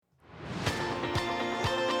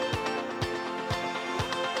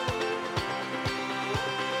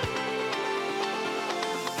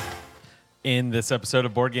In this episode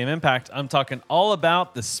of Board Game Impact, I'm talking all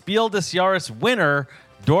about the Spiel des Jahres winner,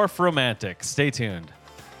 Dorfromanik. Stay tuned.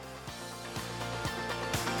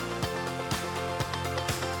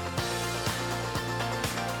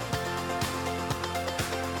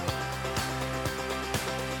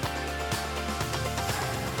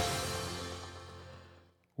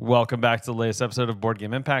 Welcome back to the latest episode of Board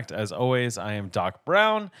Game Impact. As always, I am Doc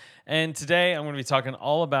Brown, and today I'm going to be talking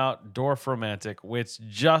all about Dorfromanik, which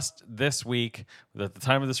just this week, at the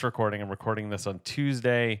time of this recording, I'm recording this on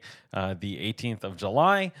Tuesday, the 18th of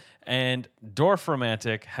July, and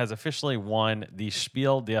Dorfromanik has officially won the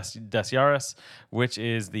Spiel des Jahres, which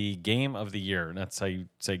is the Game of the Year. And that's how you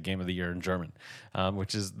say Game of the Year in German,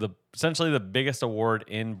 which is essentially the biggest award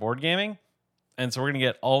in board gaming. And so we're going to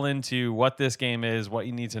get all into what this game is, what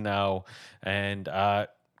you need to know, and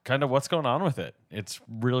kind of what's going on with it. It's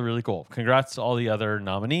really, really cool. Congrats to all the other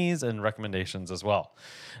nominees and recommendations as well.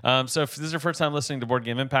 So if this is your first time listening to Board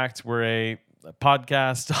Game Impact, we're a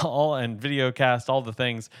podcast and video cast, all the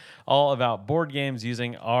things, all about board games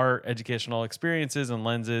using our educational experiences and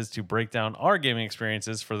lenses to break down our gaming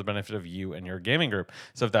experiences for the benefit of you and your gaming group.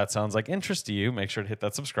 So if that sounds like interest to you, make sure to hit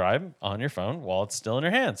that subscribe on your phone while it's still in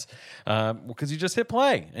your hands, because you just hit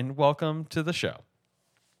play, and welcome to the show.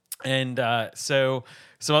 And so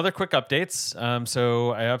some other quick updates.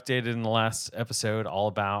 So I updated in the last episode all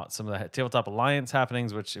about some of the Tabletop Alliance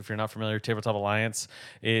happenings, which, if you're not familiar, Tabletop Alliance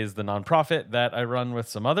is the nonprofit that I run with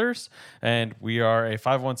some others. And we are a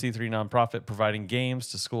 501c3 nonprofit providing games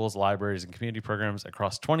to schools, libraries, and community programs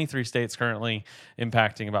across 23 states currently,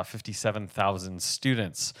 impacting about 57,000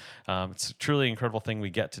 students. It's a truly incredible thing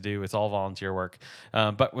we get to do. It's all volunteer work.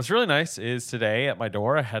 But what's really nice is today at my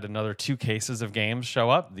door, I had another 2 cases of games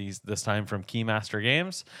show up, this time from Keymaster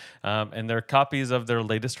Games. And they're copies of their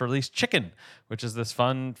latest release, Chicken, which is this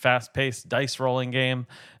fun, fast-paced dice rolling game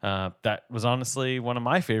that was honestly one of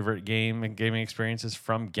my favorite gaming experiences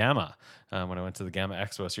from Gamma when I went to the Gamma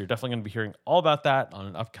Expo. So you're definitely going to be hearing all about that on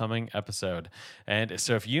an upcoming episode. And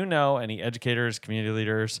so if you know any educators, community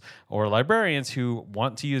leaders, or librarians who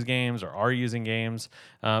want to use games or are using games,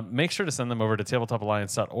 make sure to send them over to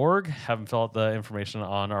tabletopalliance.org, have them fill out the information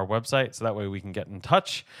on our website, so that way we can get in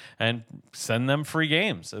touch and send them free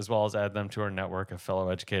games, as well as add them to our network of fellow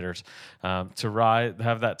educators to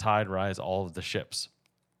have that tide rise all of the ships.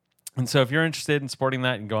 And so if you're interested in supporting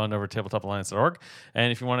that, you can go on over to tabletopalliance.org. And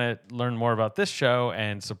if you want to learn more about this show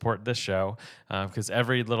and support this show, because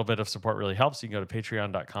every little bit of support really helps, you can go to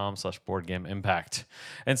patreon.com/boardgameimpact.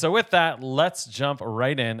 And so with that, let's jump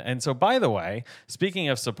right in. And so, by the way, speaking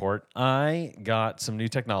of support, I got some new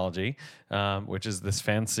technology, which is this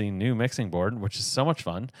fancy new mixing board, which is so much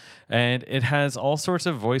fun. And it has all sorts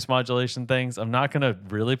of voice modulation things. I'm not going to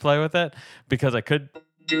really play with it because I could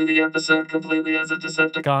do the episode completely as a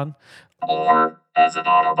Decepticon or as an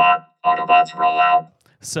Autobot. Autobots roll out.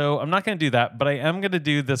 So I'm not going to do that, but I am going to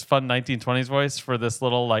do this fun 1920s voice for this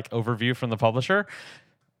little overview from the publisher,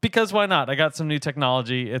 because why not? I got some new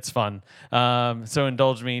technology. It's fun. So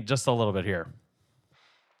indulge me just a little bit here.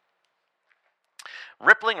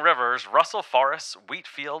 Rippling rivers, rustle forests, wheat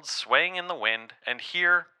fields swaying in the wind, and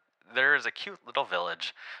here there is a cute little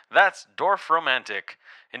village. That's Dorfromanik.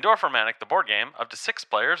 In Dorfromanik, the board game, up to 6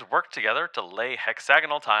 players work together to lay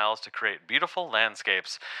hexagonal tiles to create beautiful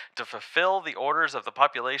landscapes, to fulfill the orders of the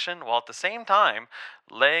population, while at the same time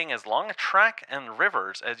laying as long a track and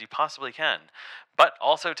rivers as you possibly can, but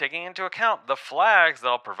also taking into account the flags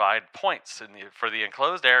that'll provide points for the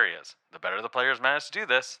enclosed areas. The better the players manage to do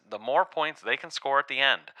this, the more points they can score at the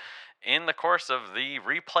end. In the course of the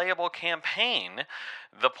replayable campaign,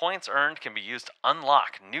 the points earned can be used to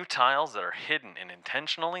unlock new tiles that are hidden in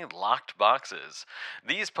intentionally locked boxes.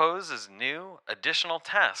 These pose as new, additional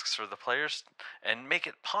tasks for the players and make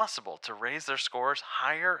it possible to raise their scores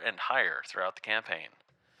higher and higher throughout the campaign.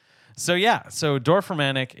 So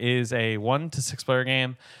Dorfromanik is a 1 to 6 player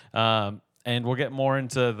game. And we'll get more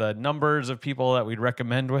into the numbers of people that we'd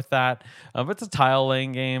recommend with that. But it's a tile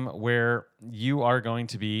laying game where you are going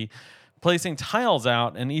to be placing tiles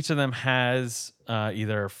out, and each of them has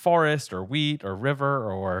either forest or wheat or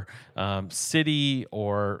river or city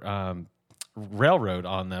or railroad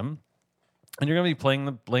on them. And you're going to be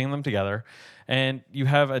laying them together. And you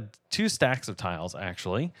have 2 stacks of tiles,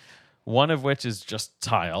 actually, one of which is just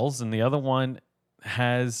tiles, and the other one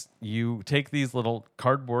has you take these little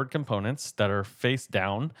cardboard components that are face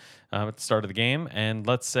down at the start of the game, and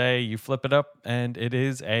let's say you flip it up and it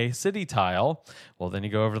is a city tile. Well, then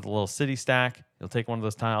you go over to the little city stack, you'll take one of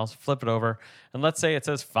those tiles, flip it over, and let's say it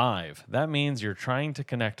says 5. That means you're trying to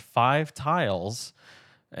connect 5 tiles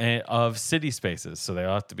of city spaces. So they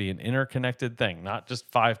all have to be an interconnected thing, not just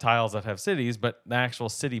 5 tiles that have cities, but the actual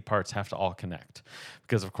city parts have to all connect.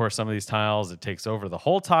 Because, of course, some of these tiles, it takes over the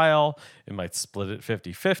whole tile. It might split it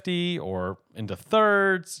 50-50 or into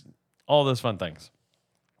thirds, all those fun things.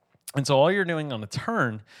 And so all you're doing on a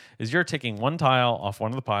turn is you're taking one tile off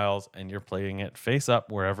one of the piles and you're playing it face up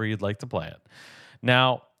wherever you'd like to play it.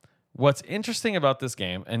 Now, what's interesting about this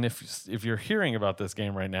game, and if you're hearing about this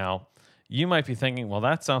game right now, you might be thinking, well,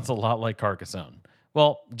 that sounds a lot like Carcassonne.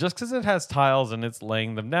 Well, just because it has tiles and it's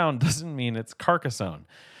laying them down doesn't mean it's Carcassonne.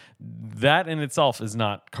 That in itself is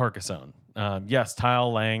not Carcassonne. Yes,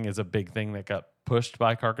 tile laying is a big thing that got pushed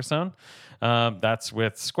by Carcassonne. That's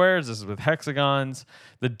with squares. This is with hexagons.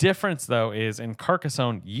 The difference, though, is in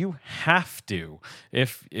Carcassonne, you have to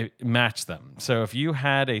match them. So if you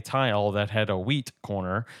had a tile that had a wheat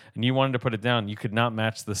corner and you wanted to put it down, you could not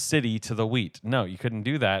match the city to the wheat. No, you couldn't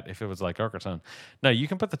do that if it was like Carcassonne. No, you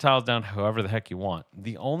can put the tiles down however the heck you want.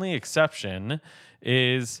 The only exception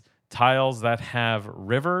is tiles that have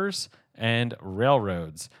rivers and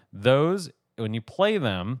railroads. Those, when you play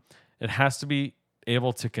them, it has to be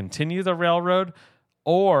able to continue the railroad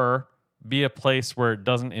or be a place where it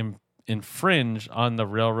doesn't infringe on the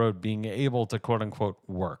railroad being able to quote unquote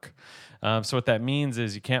work. So what that means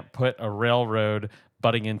is you can't put a railroad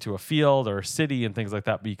butting into a field or a city and things like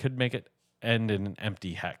that, but you could make it end in an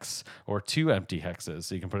empty hex or 2 empty hexes.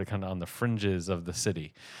 So you can put it kind of on the fringes of the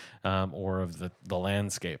city or of the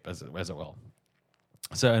landscape as it will.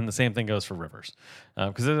 So, and the same thing goes for rivers,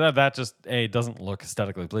 because that just doesn't look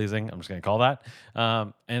aesthetically pleasing. I'm just going to call that,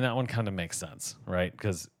 and that one kind of makes sense, right?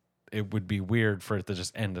 Because it would be weird for it to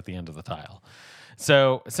just end at the end of the tile.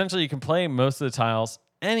 So, essentially, you can play most of the tiles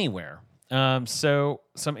anywhere. So,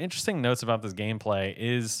 some interesting notes about this gameplay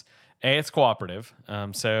is it's cooperative.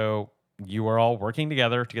 So you are all working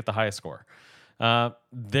together to get the highest score.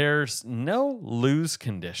 There's no lose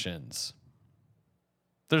conditions.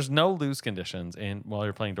 There's no lose conditions while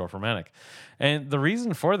you're playing Dorfromanik. And the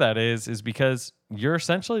reason for that is because you're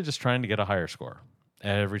essentially just trying to get a higher score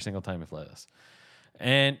every single time you play this.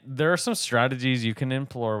 And there are some strategies you can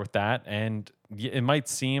employ with that. And it might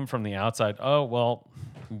seem from the outside, oh, well,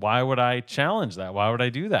 why would I challenge that? Why would I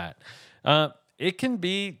do that? It can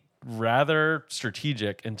be rather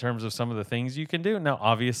strategic in terms of some of the things you can do. Now,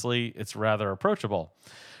 obviously, it's rather approachable.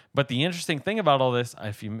 But the interesting thing about all this,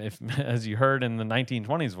 if as you heard in the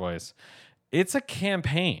 1920s voice, it's a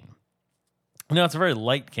campaign. Now, it's a very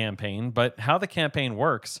light campaign, but how the campaign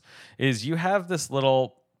works is you have this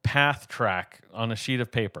little path track on a sheet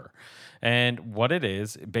of paper. And what it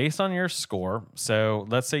is, based on your score, so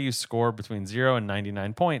let's say you score between 0 and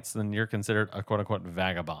 99 points, then you're considered a quote-unquote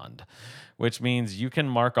vagabond, which means you can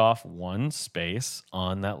mark off one space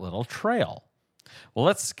on that little trail. Well,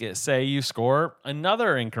 let's say you score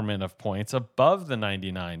another increment of points above the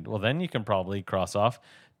 99. Well, then you can probably cross off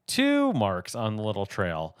 2 marks on the little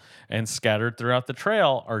trail. And scattered throughout the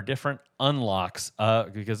trail are different unlocks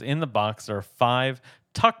because in the box there are 5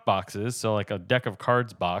 tuck boxes. So like a deck of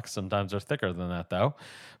cards box. Sometimes they're thicker than that, though.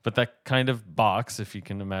 But that kind of box, if you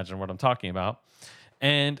can imagine what I'm talking about.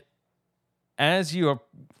 And as you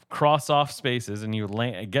cross off spaces and you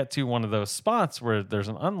get to one of those spots where there's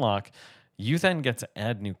an unlock, you then get to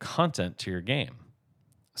add new content to your game.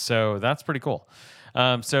 So that's pretty cool.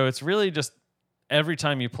 So it's really just every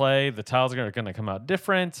time you play, the tiles are going to come out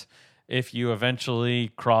different. If you eventually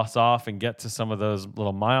cross off and get to some of those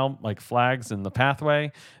little mile like flags in the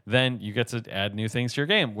pathway, then you get to add new things to your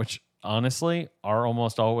game, which honestly are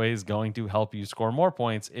almost always going to help you score more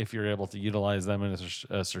points if you're able to utilize them in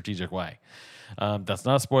a strategic way. That's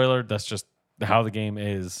not a spoiler. That's just how the game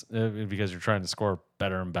is because you're trying to score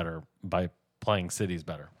better and better by playing cities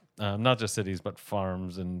better. Not just cities, but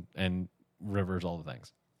farms and rivers, all the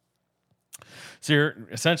things. So you're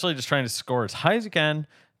essentially just trying to score as high as you can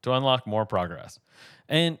to unlock more progress.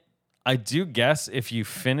 And I do guess if you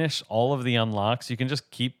finish all of the unlocks, you can just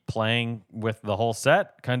keep playing with the whole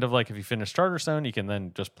set. Kind of like if you finish Charterstone, you can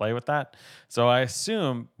then just play with that. So I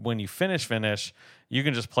assume when you finish, you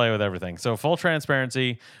can just play with everything. So full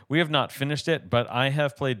transparency, we have not finished it, but I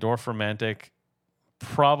have played Dorfromanik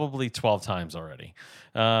probably 12 times already.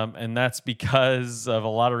 And that's because of a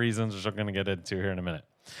lot of reasons, which I'm going to get into here in a minute.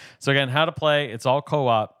 So again, how to play, it's all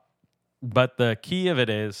co-op, but the key of it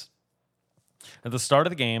is at the start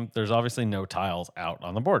of the game, there's obviously no tiles out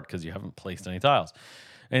on the board because you haven't placed any tiles.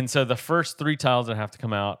 And so the first 3 tiles that have to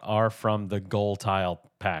come out are from the goal tile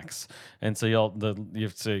packs. And so you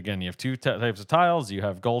have 2 types of tiles. You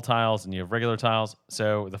have goal tiles and you have regular tiles.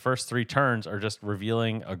 So the first 3 turns are just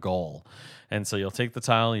revealing a goal. And so you'll take the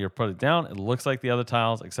tile, you put it down. It looks like the other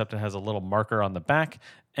tiles, except it has a little marker on the back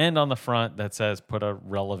and on the front that says put a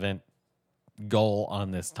relevant goal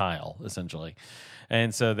on this tile, essentially.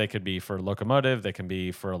 And so they could be for locomotive, they can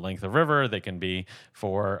be for a length of river, they can be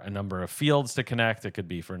for a number of fields to connect, it could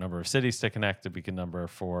be for a number of cities to connect, it could be a number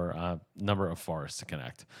of forests to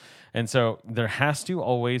connect. And so there has to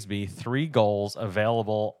always be 3 goals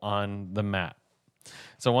available on the map.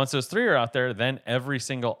 So once those 3 are out there, then every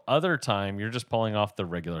single other time you're just pulling off the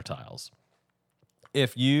regular tiles.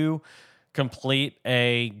 If you complete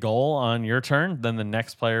a goal on your turn, then the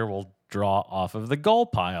next player will draw off of the goal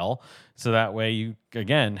pile. So that way you,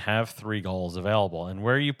 again, have 3 goals available. And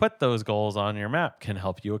where you put those goals on your map can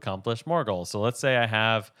help you accomplish more goals. So let's say I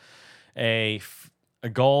have a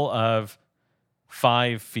goal of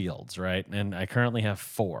 5 fields, right? And I currently have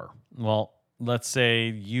 4. Well, let's say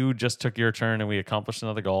you just took your turn and we accomplished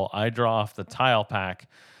another goal. I draw off the tile pack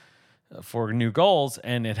for new goals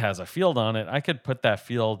and it has a field on it. I could put that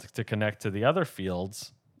field to connect to the other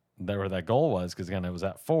fields where that goal was, because again, it was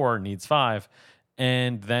at 4, needs 5,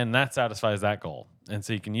 and then that satisfies that goal. And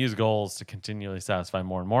so you can use goals to continually satisfy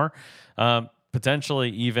more and more,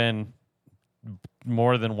 potentially even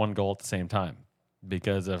more than one goal at the same time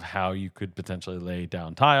because of how you could potentially lay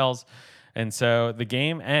down tiles. And so the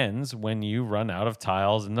game ends when you run out of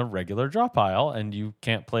tiles in the regular draw pile and you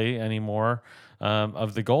can't play any more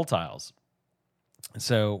of the goal tiles.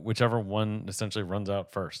 So whichever one essentially runs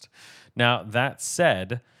out first. Now, that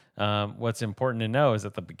said, what's important to know is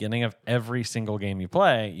at the beginning of every single game you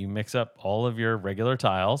play, you mix up all of your regular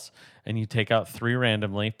tiles and you take out 3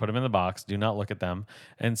 randomly, put them in the box, do not look at them.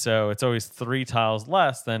 And so it's always 3 tiles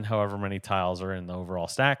less than however many tiles are in the overall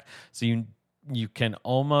stack. So you can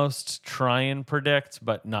almost try and predict,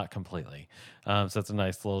 but not completely. So that's a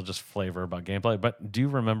nice little just flavor about gameplay. But do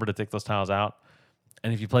remember to take those tiles out.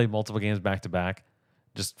 And if you play multiple games back to back,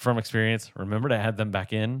 just from experience, remember to add them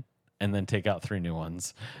back in and then take out 3 new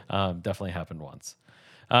ones. Definitely happened once.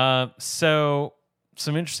 So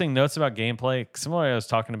some interesting notes about gameplay. Similarly, I was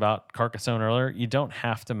talking about Carcassonne earlier. You don't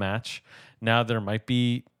have to match. Now there might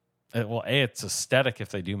be, it's aesthetic if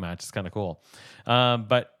they do match. It's kind of cool.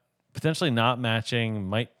 But potentially not matching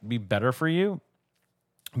might be better for you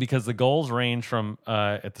because the goals range from,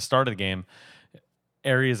 at the start of the game,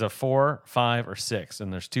 areas of 4, 5, or 6.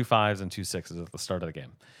 And there's 2 5s and 2 6s at the start of the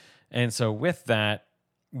game. And so with that,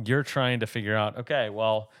 you're trying to figure out, okay,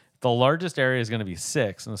 well, the largest area is going to be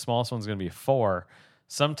 6 and the smallest one's going to be 4.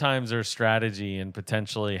 Sometimes there's strategy in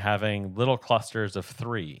potentially having little clusters of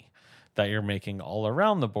 3 that you're making all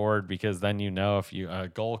around the board, because then if a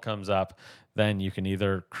goal comes up, then you can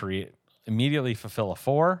either immediately fulfill a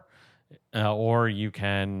 4 or you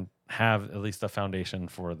can have at least a foundation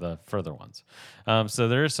for the further ones. So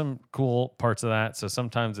there's some cool parts of that. So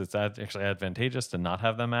sometimes it's actually advantageous to not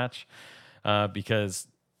have them match because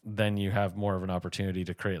then you have more of an opportunity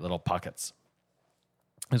to create little pockets.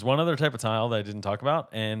 There's one other type of tile that I didn't talk about,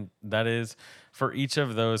 and that is for each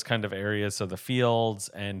of those kind of areas, so the fields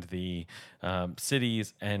and the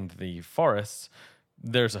cities and the forests,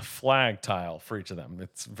 there's a flag tile for each of them.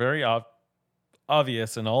 It's very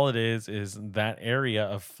obvious, and all it is that area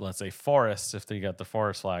of, let's say, forests, if they got the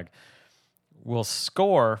forest flag, will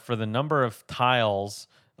score for the number of tiles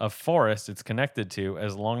of forest it's connected to,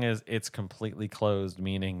 as long as it's completely closed,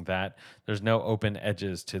 meaning that there's no open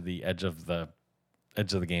edges to the edge of the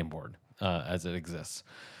game board as it exists.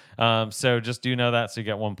 So just do know that. So you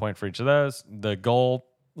get 1 point for each of those. The goal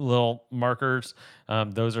little markers,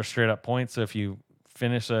 those are straight up points. So if you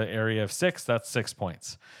finish an area of 6, that's 6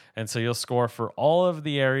 points. And so you'll score for all of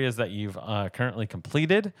the areas that you've currently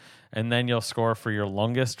completed, and then you'll score for your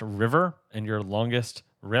longest river and your longest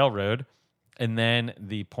railroad, and then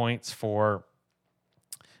the points for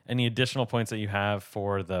any additional points that you have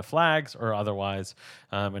for the flags or otherwise,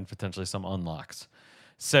 and potentially some unlocks.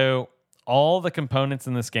 So all the components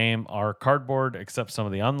in this game are cardboard except some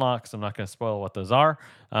of the unlocks. I'm not going to spoil what those are,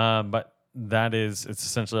 but it's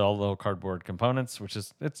essentially all little cardboard components,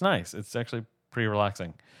 it's nice. It's actually pretty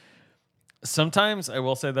relaxing. Sometimes I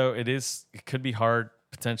will say though, it could be hard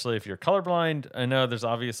potentially if you're colorblind. I know there's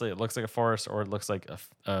obviously, it looks like a forest or it looks like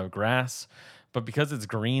a grass, but because it's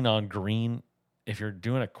green on green, if you're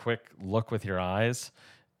doing a quick look with your eyes,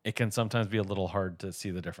 it can sometimes be a little hard to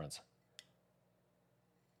see the difference.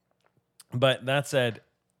 But that said,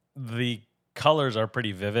 the colors are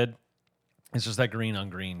pretty vivid. It's just that green on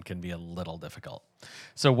green can be a little difficult.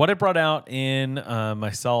 So what it brought out in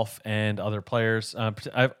myself and other players,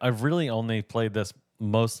 I've really only played this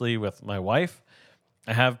mostly with my wife.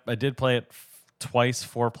 I did play it twice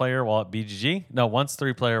 4-player while at BGG. No, once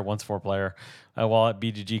 3-player, once 4-player while at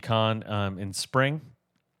BGG Con in spring,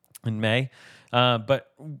 in May.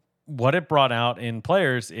 But what it brought out in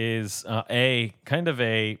players is a kind of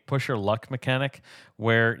a push your luck mechanic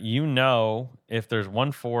where if there's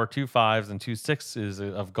 1 4, 2 5s, and 2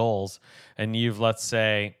 6s of goals, and you've, let's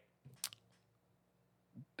say,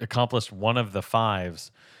 accomplished one of the 5s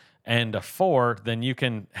and a 4, then you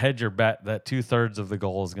can hedge your bet that 2/3 of the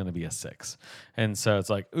goal is going to be a 6. And so it's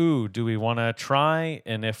like, ooh, do we want to try?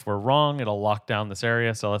 And if we're wrong, it'll lock down this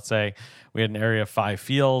area. So let's say we had an area of 5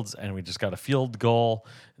 fields and we just got a field goal.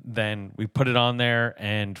 Then we put it on there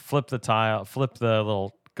and flip the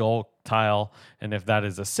little goal tile. And if that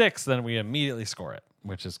is a 6, then we immediately score it,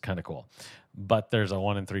 which is kind of cool. But there's a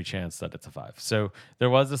 1 in 3 chance that it's a 5. So there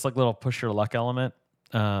was this like little push your luck element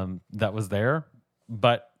that was there,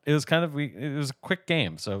 but it was it was a quick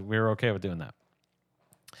game, so we were okay with doing that.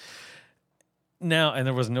 Now, and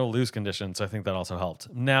there was no lose condition, so I think that also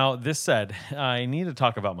helped. Now, this said, I need to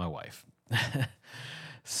talk about my wife.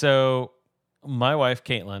 So my wife,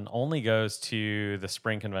 Caitlin, only goes to the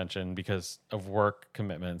spring convention because of work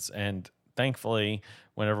commitments. And thankfully,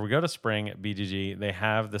 whenever we go to spring at BGG, they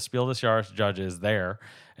have the Spiel des Jahres judges there,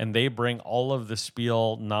 and they bring all of the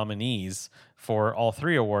Spiel nominees for all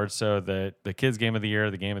 3 awards. So the Kids Game of the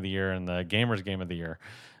Year, the Game of the Year, and the Gamers Game of the Year,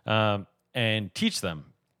 and teach them.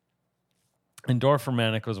 And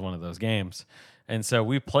Dorfromanik was one of those games. And so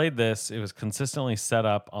we played this. It was consistently set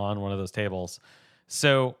up on one of those tables.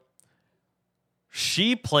 So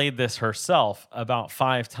she played this herself about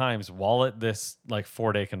 5 times while at this like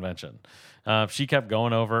 4-day convention. She kept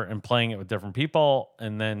going over and playing it with different people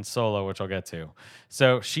and then solo, which I'll get to.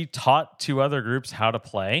 So she taught 2 other groups how to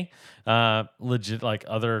play, legit, like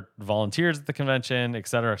other volunteers at the convention,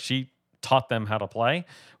 etc. She taught them how to play,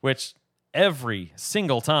 which every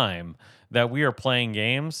single time that we are playing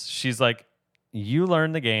games, she's like, you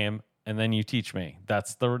learn the game and then you teach me.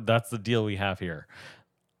 That's the deal we have here.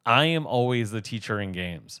 I am always the teacher in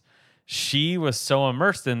games. She was so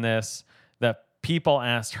immersed in this that people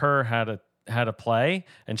asked her how to play,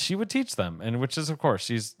 and she would teach them. And which is, of course,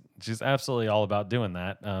 she's absolutely all about doing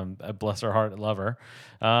that. Bless her heart, I love her.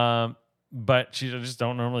 But you just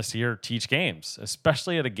don't normally see her teach games,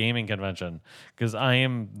 especially at a gaming convention, because I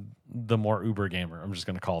am the more uber gamer. I'm just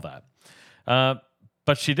going to call that.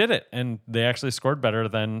 But she did it, and they actually scored better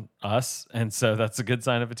than us, and so that's a good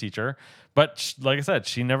sign of a teacher. But like I said,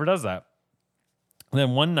 she never does that. And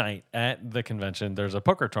then one night at the convention, there's a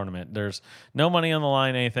poker tournament. There's no money on the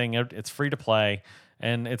line, anything. It's free to play,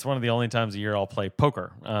 and it's one of the only times a year I'll play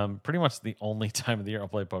poker. Pretty much the only time of the year I'll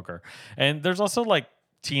play poker. And there's also like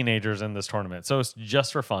teenagers in this tournament, so it's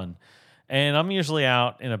just for fun. And I'm usually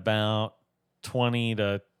out in about 20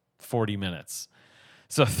 to 40 minutes.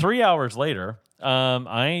 So 3 hours later,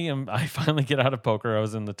 I finally get out of poker. I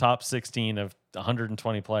was in the top 16 of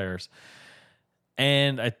 120 players,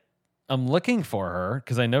 and I'm looking for her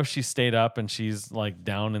because I know she stayed up and she's like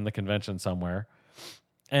down in the convention somewhere.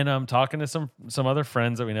 And I'm talking to some other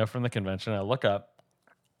friends that we know from the convention. I look up,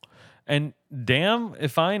 and damn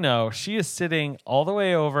if I know, she is sitting all the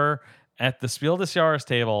way over at the Spiel des Jahres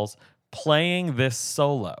tables playing this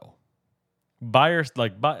solo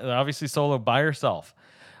obviously solo by herself.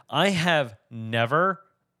 I have never,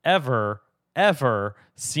 ever, ever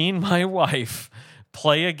seen my wife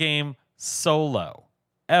play a game solo,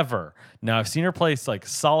 ever. Now, I've seen her play like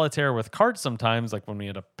solitaire with cards sometimes, like when we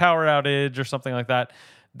had a power outage or something like that.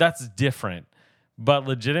 That's different. But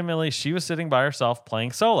legitimately, she was sitting by herself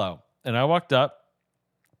playing solo. And I walked up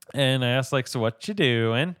and I asked, like, so what you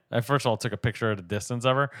doing? I first of all took a picture at a distance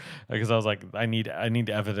of her because I was like, I need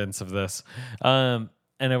evidence of this. And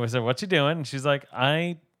I said, what you doing? And she's like,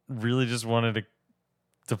 I really just wanted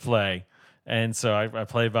to play, and so I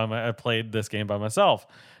played this game by myself.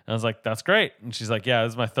 And I was like, that's great. And she's like, yeah,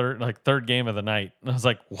 this is my third game of the night. And I was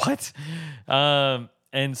like, what?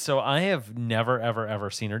 And so I have never ever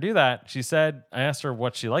seen her do that. She said, I asked her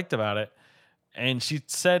what she liked about it, and she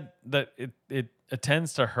said that it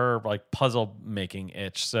attends to her like puzzle making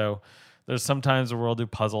itch. So there's sometimes where we'll do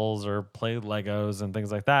puzzles or play Legos and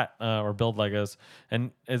things like that, or build Legos.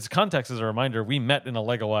 And as context, as a reminder, we met in a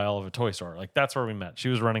Lego aisle of a toy store. Like, that's where we met. She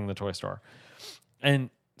was running the toy store.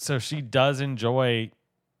 And so she does enjoy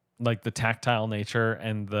like the tactile nature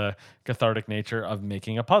and the cathartic nature of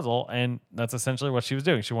making a puzzle. And that's essentially what she was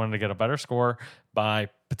doing. She wanted to get a better score by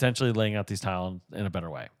potentially laying out these tiles in a better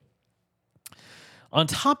way. On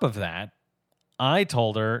top of that, I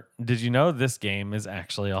told her, did you know this game is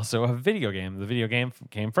actually also a video game? The video game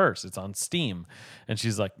came first. It's on Steam. And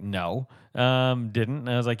she's like, no, didn't. And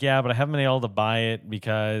I was like, yeah, but I haven't been able to buy it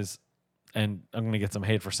because, and I'm going to get some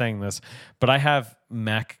hate for saying this, but I have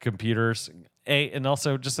Mac computers. And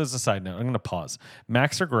also, just as a side note, I'm going to pause.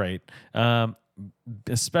 Macs are great.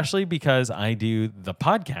 Especially because I do the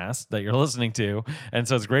podcast that you're listening to. And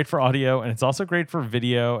so it's great for audio, and it's also great for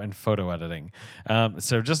video and photo editing.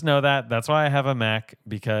 So just know that. That's why I have a Mac,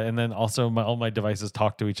 and then also all my devices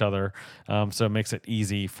talk to each other. So it makes it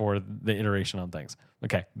easy for the iteration on things.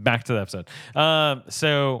 Okay, back to the episode.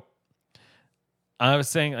 So I was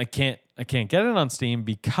saying I can't get it on Steam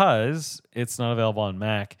because it's not available on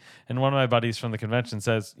Mac. And one of my buddies from the convention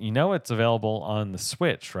says, it's available on the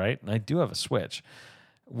Switch, right? And I do have a Switch,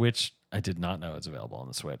 which I did not know is available on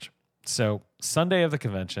the Switch. So Sunday of the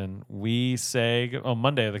convention,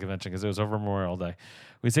 Monday of the convention, because it was over Memorial Day,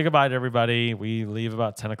 we say goodbye to everybody. We leave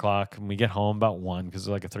about 10 o'clock and we get home about 1 because it's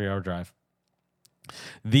like a 3-hour drive.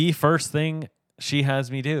 The first thing she has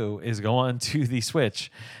me do is go on to the Switch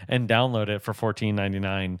and download it for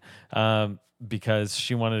 $14.99 because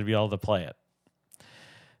she wanted to be able to play it.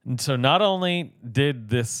 And so not only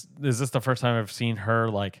is this the first time I've seen her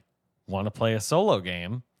want to play a solo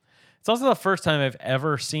game, it's also the first time I've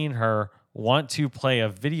ever seen her want to play a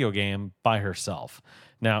video game by herself.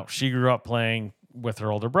 Now, she grew up playing with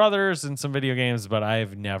her older brothers in some video games, but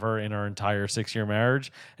I've never in our entire 6-year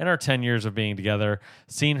marriage and our 10 years of being together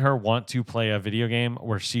seen her want to play a video game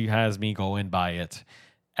where she has me go and buy it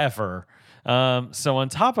ever. So on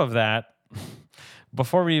top of that,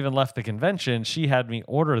 before we even left the convention, she had me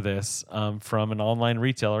order this from an online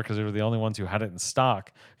retailer because they were the only ones who had it in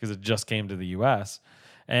stock because it just came to the US.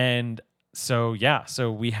 And so,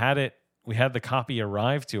 so we had the copy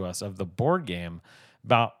arrive to us of the board game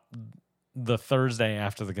about the Thursday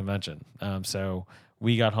after the convention. So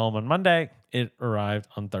we got home on Monday. It arrived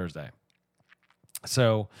on Thursday.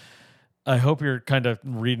 So I hope you're kind of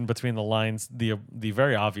reading between the lines, the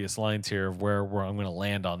very obvious lines here of where I'm going to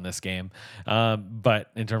land on this game.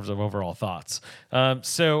 But in terms of overall thoughts.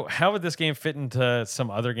 So how would this game fit into some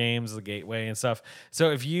other games, the Gateway and stuff?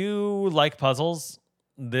 So if you like puzzles,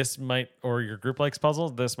 or your group likes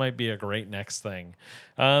puzzles, this might be a great next thing.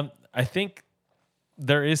 I think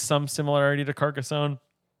there is some similarity to Carcassonne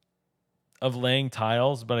of laying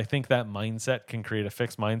tiles, but I think that mindset can create a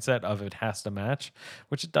fixed mindset of it has to match,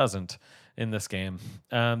 which it doesn't in this game.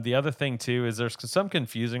 The other thing too is there's some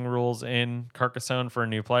confusing rules in Carcassonne for a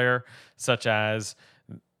new player, such as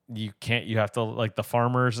you have to the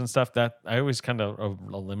farmers and stuff. That I always kind of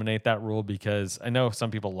eliminate that rule because I know some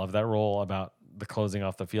people love that rule about the closing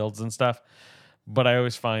off the fields and stuff, but I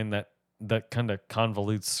always find that kind of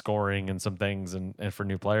convolutes scoring and some things and for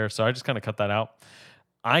new players. So I just kind of cut that out.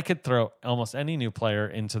 I could throw almost any new player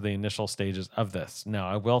into the initial stages of this. Now,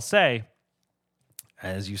 I will say,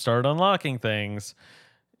 as you start unlocking things,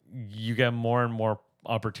 you get more and more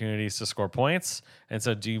opportunities to score points. And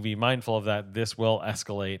so do be mindful of that. This will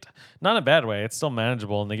escalate. Not in a bad way. It's still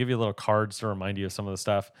manageable. And they give you little cards to remind you of some of the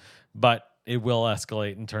stuff. But it will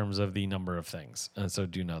escalate in terms of the number of things. And so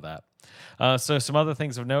do know that. So some other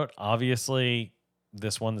things of note, obviously,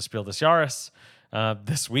 this won the Spiel des Jahres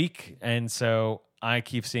this week. And so I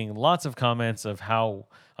keep seeing lots of comments on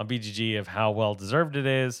BGG of how well deserved it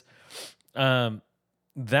is.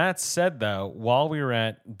 That said, though, while we were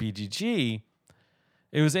at BGG,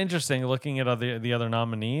 it was interesting looking at the other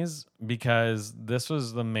nominees because this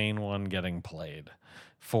was the main one getting played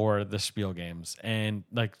for the Spiel games. And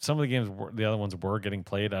some of the games, the other ones were getting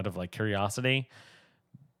played out of curiosity.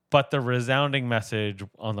 But the resounding message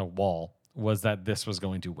on the wall was that this was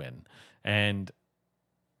going to win. And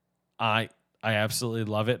I absolutely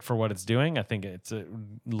love it for what it's doing. I think it's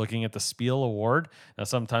looking at the Spiel Award. Now,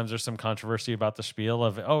 sometimes there's some controversy about the Spiel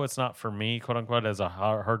of, it's not for me, quote unquote, as a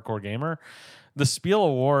hardcore gamer. The Spiel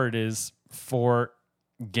Award is for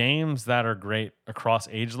games that are great across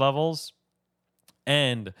age levels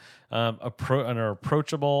and are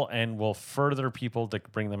approachable and will further people to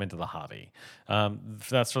bring them into the hobby.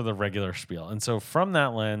 That's for the regular Spiel. And so from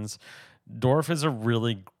that lens, Dorf is a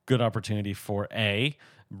really good opportunity for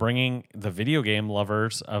bringing the video game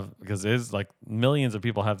lovers because it is millions of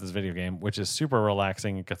people have this video game, which is super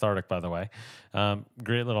relaxing and cathartic, by the way.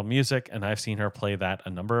 Great little music. And I've seen her play that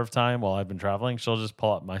a number of times while I've been traveling. She'll just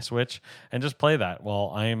pull up my Switch and just play that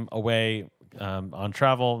while I'm away on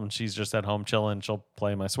travel and she's just at home chilling. She'll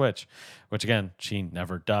play my Switch, which again, she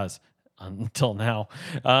never does until now.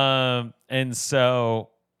 And so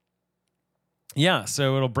Yeah,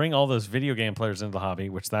 so it'll bring all those video game players into the hobby,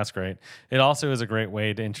 which that's great. It also is a great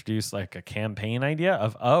way to introduce like a campaign idea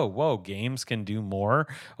of, oh, whoa, games can do more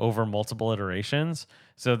over multiple iterations.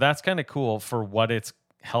 So that's kind of cool for what it's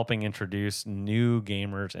helping introduce new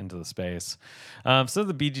gamers into the space. So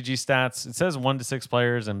the BGG stats, it says 1 to 6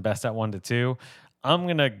 players and best at 1 to 2. I'm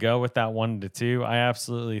going to go with that 1 to 2. I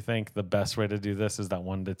absolutely think the best way to do this is that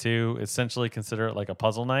 1 to 2. Essentially consider it like a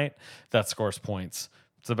puzzle night that scores points.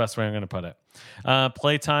 It's the best way I'm going to put it.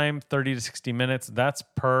 Play time, 30 to 60 minutes. That's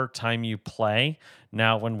per time you play.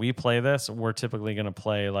 Now, when we play this, we're typically going to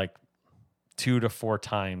play like 2 to 4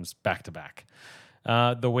 times back to back.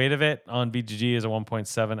 The weight of it on BGG is a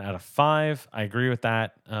 1.7 out of 5. I agree with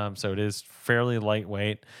that. So it is fairly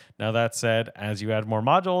lightweight. Now, that said, as you add more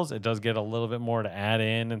modules, it does get a little bit more to add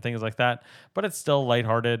in and things like that, but it's still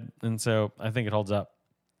lighthearted. And so I think it holds up.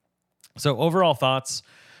 So overall thoughts,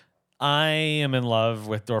 I am in love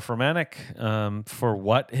with Dorfromanik for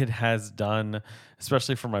what it has done,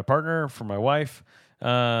 especially for my partner, for my wife.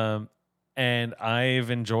 And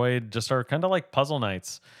I've enjoyed just our kind of like puzzle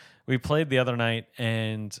nights. We played the other night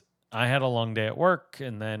and I had a long day at work,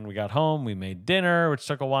 and then we got home, we made dinner, which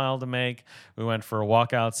took a while to make. We went for a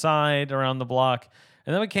walk outside around the block,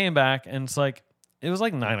 and then we came back and it was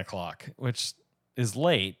like 9 o'clock, which is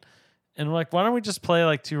late. And we're like, why don't we just play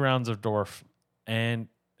like 2 rounds of Dorf? And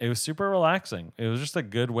it was super relaxing. It was just a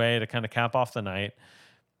good way to kind of cap off the night.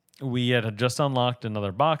 We had just unlocked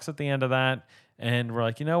another box at the end of that, and we're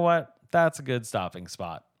like, you know what? That's a good stopping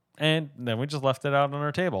spot. And then we just left it out on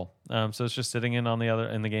our table. So it's just sitting in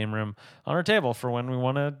the game room on our table for when we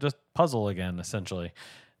want to just puzzle again, essentially.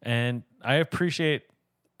 And I appreciate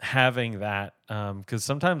having that because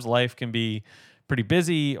sometimes life can be pretty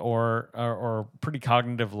busy or pretty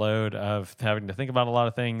cognitive load of having to think about a lot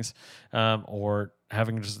of things or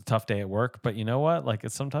having just a tough day at work. But you know what? Like,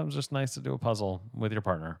 it's sometimes just nice to do a puzzle with your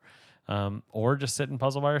partner. Or just sit and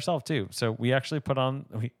puzzle by yourself too. So we actually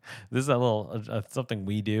this is a little something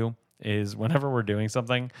we do is whenever we're doing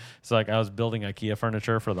something. So like I was building IKEA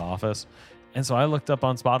furniture for the office, and so I looked up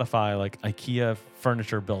on Spotify like IKEA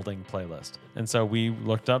furniture building playlist, and so we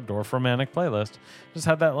looked up Dorfromanik playlist. Just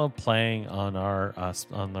had that little playing on our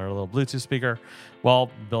little Bluetooth speaker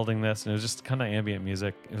while building this, and it was just kind of ambient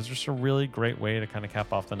music. It was just a really great way to kind of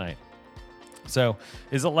cap off the night. So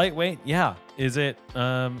is it lightweight? Yeah. Is it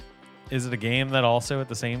a game that also at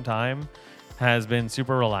the same time has been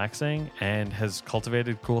super relaxing and has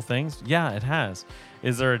cultivated cool things? Yeah, it has.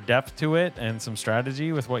 Is there a depth to it and some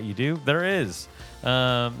strategy with what you do? There is.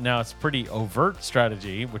 Now, it's pretty overt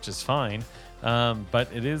strategy, which is fine, but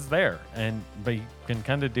it is there. But you can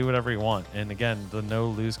kind of do whatever you want. And again, the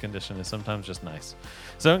no-lose condition is sometimes just nice.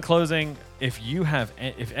 So in closing, if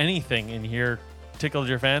anything in here tickled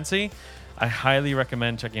your fancy, I highly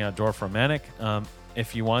recommend checking out Dorfromanik.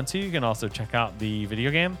 If you want to, you can also check out the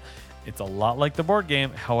video game. It's a lot like the board game.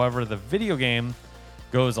 However, the video game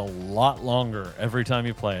goes a lot longer every time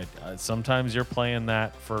you play it. Sometimes you're playing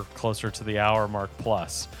that for closer to the hour mark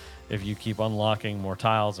plus if you keep unlocking more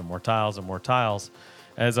tiles and more tiles and more tiles.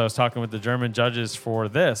 As I was talking with the German judges for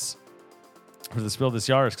the Spiel des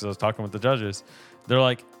Jahres, because I was talking with the judges, they're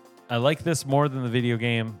like, I like this more than the video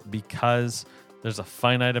game because there's a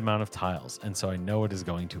finite amount of tiles, and so I know it is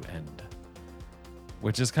going to end,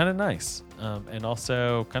 which is kind of nice and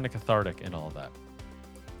also kind of cathartic in all of that.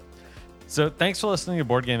 So thanks for listening to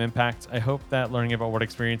Board Game Impact. I hope that learning about what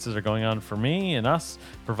experiences are going on for me and us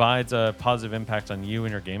provides a positive impact on you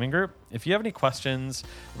and your gaming group. If you have any questions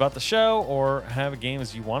about the show or have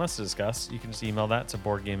games you want us to discuss, you can just email that to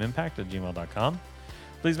boardgameimpact@gmail.com.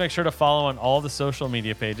 Please make sure to follow on all the social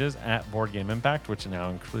media pages at Board Game Impact, which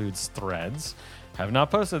now includes Threads. Have not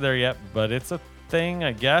posted there yet, but it's a thing,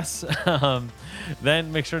 I guess.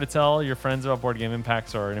 Then make sure to tell your friends about Board Game Impact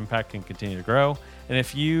so our impact can continue to grow. And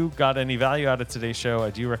if you got any value out of today's show,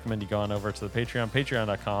 I do recommend you go on over to the Patreon,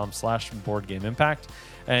 patreon.com/boardgameimpact.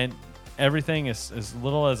 And everything is as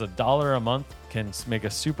little as $1 a month can make a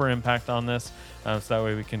super impact on this. So that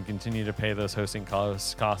way we can continue to pay those hosting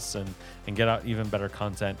costs and get out even better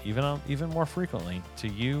content, even more frequently to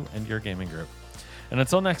you and your gaming group. And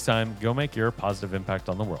until next time, go make your positive impact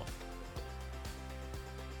on the world.